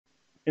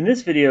In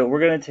this video,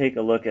 we're going to take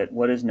a look at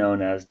what is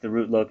known as the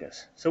root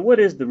locus. So what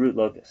is the root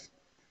locus?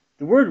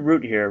 The word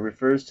root here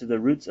refers to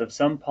the roots of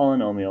some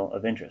polynomial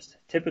of interest,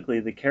 typically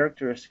the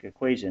characteristic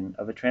equation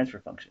of a transfer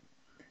function.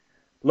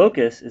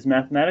 Locus is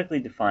mathematically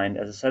defined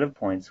as a set of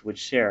points which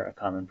share a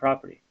common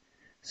property.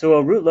 So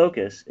a root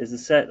locus is the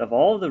set of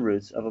all of the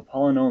roots of a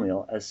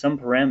polynomial as some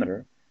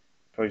parameter,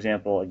 for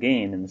example a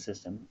gain in the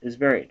system, is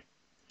varied.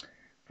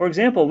 For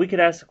example, we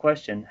could ask the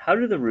question, how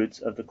do the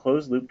roots of the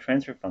closed-loop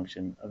transfer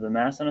function of the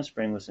mass on a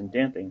spring with some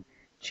damping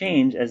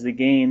change as the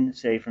gain,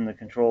 say from the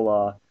control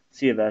law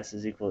C of S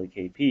is equal to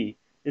Kp,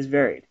 is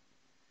varied?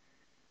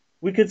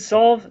 We could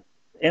solve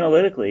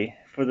analytically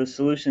for the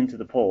solution to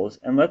the poles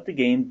and let the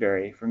gain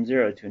vary from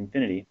 0 to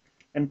infinity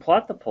and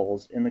plot the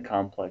poles in the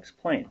complex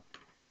plane.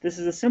 This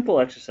is a simple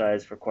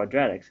exercise for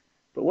quadratics,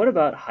 but what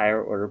about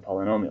higher-order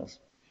polynomials?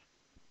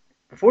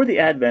 Before the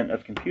advent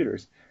of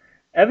computers,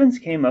 Evans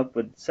came up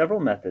with several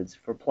methods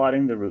for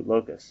plotting the root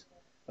locus.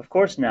 Of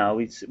course now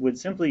we would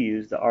simply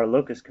use the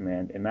rlocus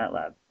command in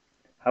Matlab.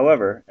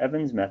 However,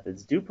 Evans'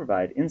 methods do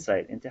provide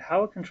insight into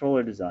how a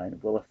controller design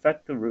will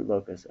affect the root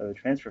locus of a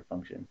transfer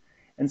function,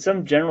 and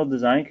some general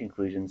design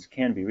conclusions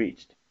can be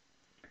reached.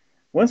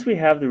 Once we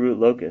have the root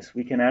locus,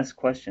 we can ask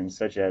questions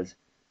such as,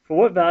 for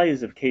what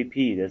values of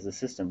Kp does the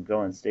system go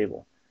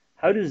unstable?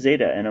 How do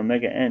zeta and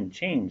omega n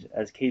change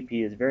as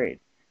Kp is varied?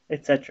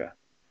 Etc.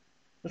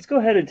 Let's go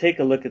ahead and take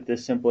a look at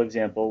this simple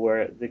example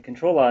where the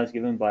control law is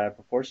given by a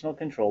proportional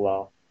control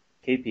law,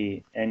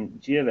 Kp,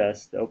 and g of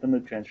s, the open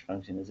loop transfer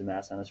function, is a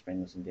mass on a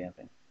spring with some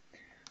damping.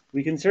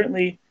 We can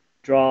certainly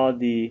draw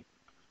the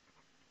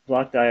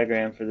block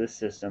diagram for this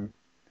system,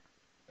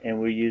 and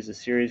we use a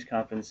series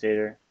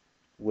compensator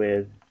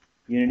with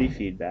unity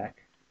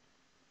feedback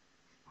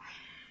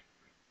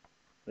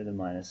with a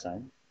minus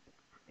sign.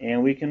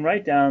 And we can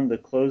write down the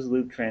closed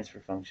loop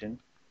transfer function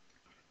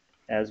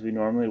as we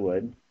normally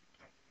would.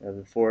 We have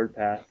the forward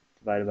path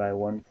divided by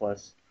 1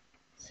 plus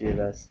C of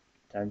S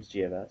times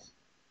G of S.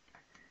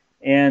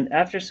 And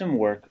after some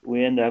work,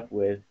 we end up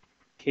with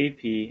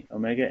Kp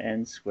omega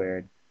n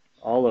squared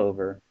all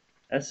over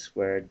S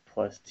squared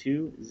plus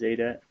 2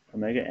 zeta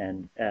omega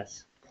n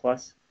S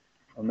plus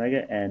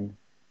omega n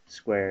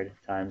squared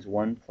times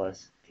 1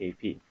 plus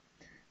Kp.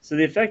 So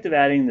the effect of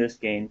adding this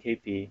gain,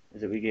 Kp,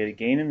 is that we get a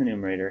gain in the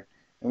numerator,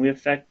 and we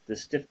affect the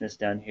stiffness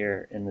down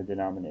here in the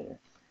denominator.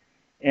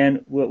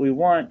 And what we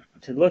want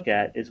to look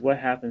at is what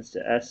happens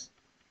to S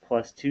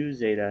plus 2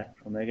 zeta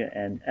omega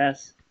n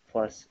S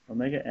plus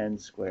omega n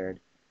squared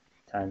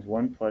times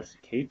 1 plus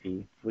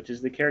Kp, which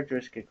is the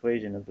characteristic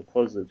equation of the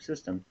closed loop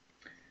system.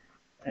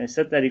 And I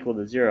set that equal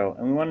to 0,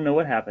 and we want to know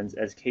what happens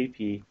as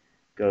Kp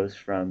goes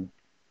from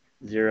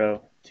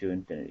 0 to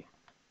infinity.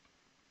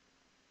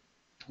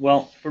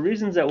 Well, for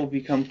reasons that will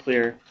become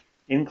clear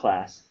in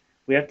class,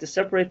 we have to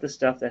separate the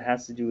stuff that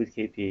has to do with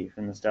Kp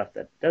from the stuff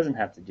that doesn't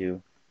have to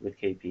do with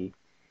Kp.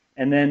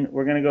 And then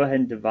we're going to go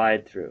ahead and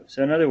divide through.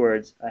 So in other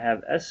words, I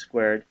have S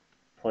squared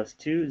plus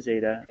 2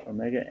 zeta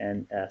omega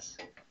n S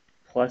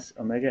plus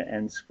omega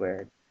n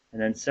squared,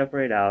 and then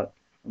separate out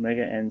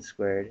omega n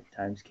squared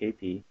times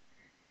Kp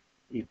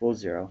equals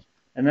 0.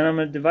 And then I'm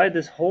going to divide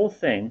this whole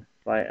thing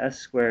by S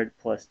squared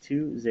plus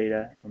 2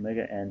 zeta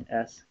omega n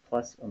S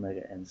plus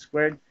omega n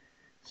squared.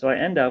 So I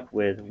end up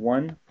with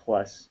 1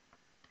 plus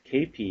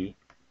Kp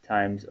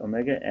times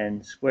omega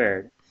n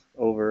squared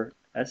over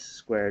S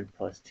squared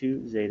plus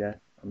 2 zeta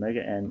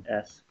omega n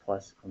S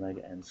plus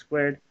omega n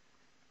squared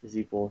is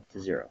equal to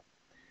 0.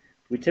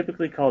 We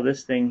typically call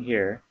this thing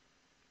here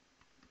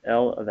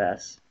L of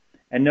S.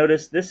 And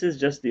notice this is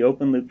just the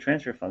open loop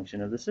transfer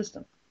function of the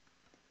system.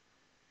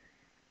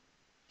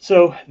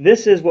 So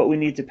this is what we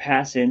need to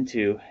pass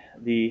into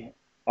the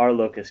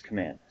rlocus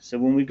command. So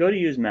when we go to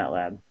use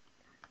Matlab,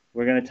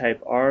 we're going to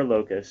type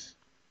rlocus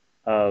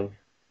of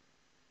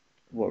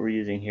what we're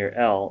using here,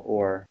 L,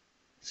 or...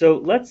 So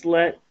let's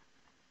let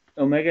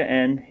omega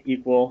n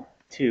equal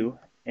 2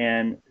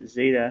 and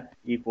zeta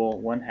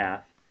equal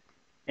 1/2.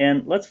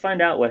 And let's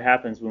find out what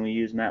happens when we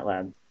use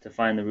Matlab to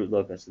find the root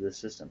locus of this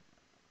system.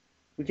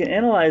 We can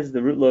analyze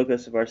the root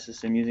locus of our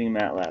system using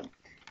Matlab.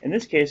 In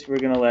this case, we're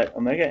going to let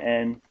omega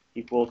n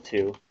equal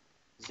 2,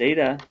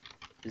 zeta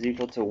is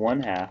equal to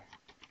 1/2,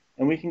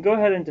 and we can go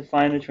ahead and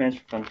define the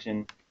transfer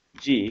function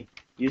g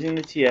using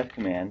the tf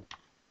command.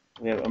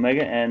 We have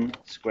omega n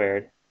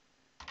squared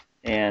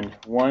and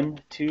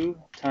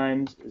 2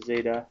 times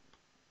zeta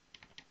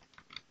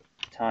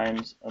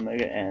times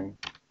omega n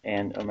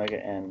and omega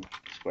n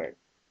squared.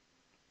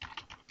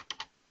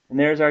 And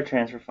there's our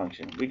transfer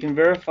function. We can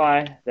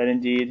verify that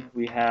indeed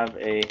we have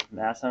a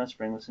mass on a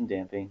spring with some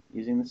damping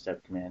using the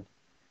step command.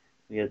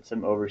 We get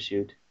some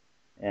overshoot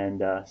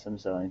and some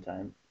settling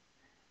time.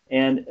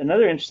 And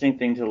another interesting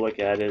thing to look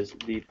at is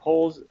the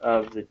poles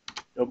of the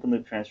open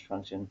loop transfer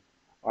function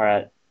are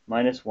at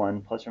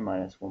 -1 plus or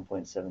minus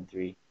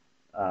 1.73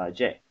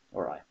 j,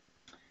 or I.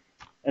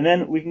 And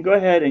then we can go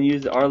ahead and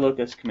use the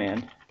rlocus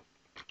command,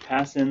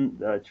 pass in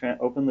the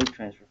open loop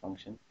transfer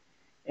function,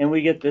 and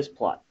we get this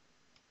plot.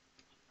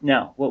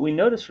 Now, what we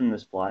notice from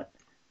this plot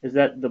is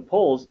that the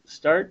poles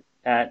start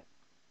at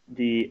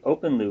the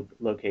open loop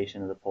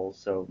location of the poles,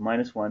 so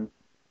 -1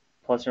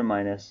 plus or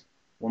minus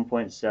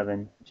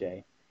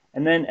 1.7j.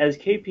 And then as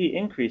kp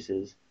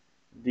increases,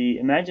 the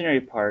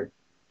imaginary part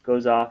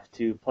goes off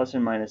to plus or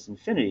minus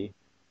infinity,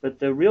 but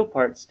the real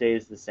part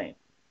stays the same.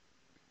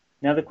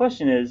 Now the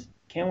question is,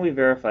 can we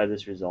verify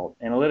this result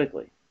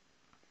analytically?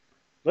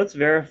 Let's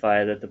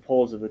verify that the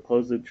poles of the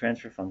closed-loop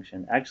transfer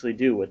function actually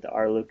do what the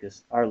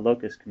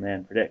rlocus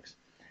command predicts.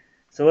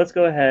 So let's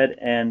go ahead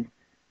and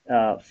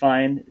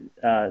find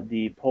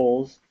the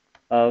poles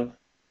of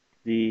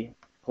the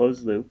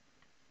closed loop.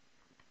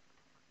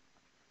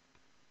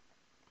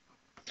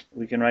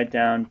 We can write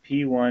down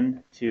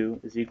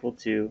P12 is equal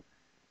to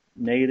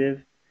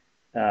negative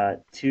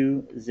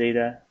 2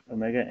 zeta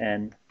omega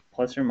n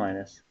plus or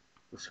minus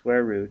the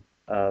square root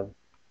of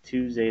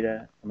 2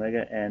 zeta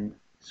omega n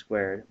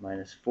squared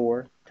minus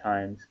 4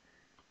 times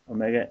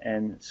omega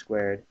n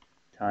squared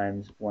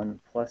times 1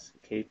 plus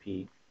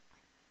kp,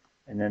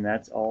 and then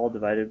that's all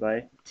divided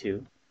by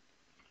 2.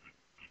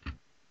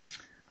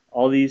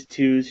 All these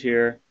 2's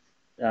here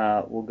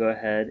will go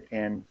ahead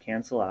and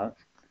cancel out,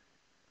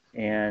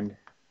 and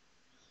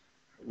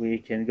we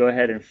can go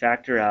ahead and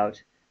factor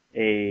out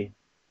a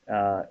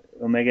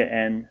omega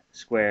n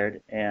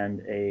squared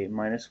and a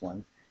minus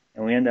 1,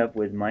 and we end up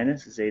with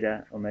minus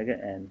zeta omega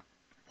n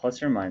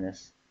plus or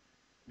minus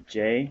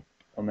j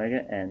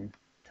omega n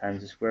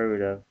times the square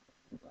root of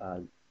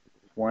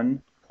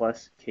 1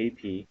 plus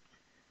kp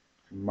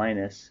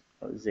minus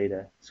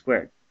zeta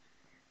squared.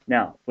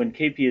 Now, when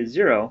kp is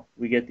 0,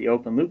 we get the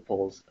open loop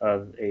poles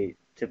of a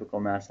typical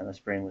mass on a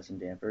spring with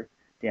some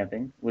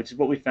damping, which is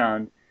what we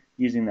found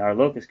using the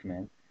rlocus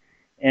command.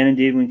 And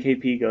indeed, when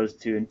kp goes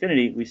to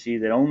infinity, we see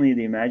that only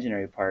the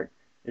imaginary part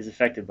is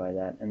affected by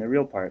that, and the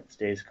real part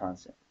stays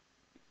constant.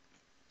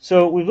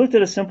 So we've looked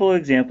at a simple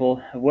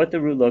example of what the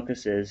root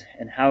locus is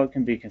and how it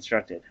can be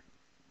constructed.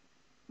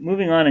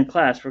 Moving on in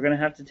class, we're going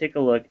to have to take a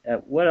look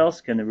at what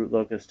else can the root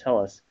locus tell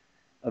us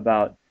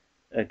about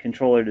a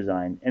controller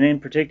design. And in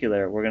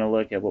particular, we're going to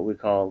look at what we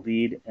call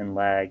lead and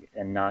lag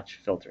and notch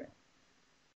filtering.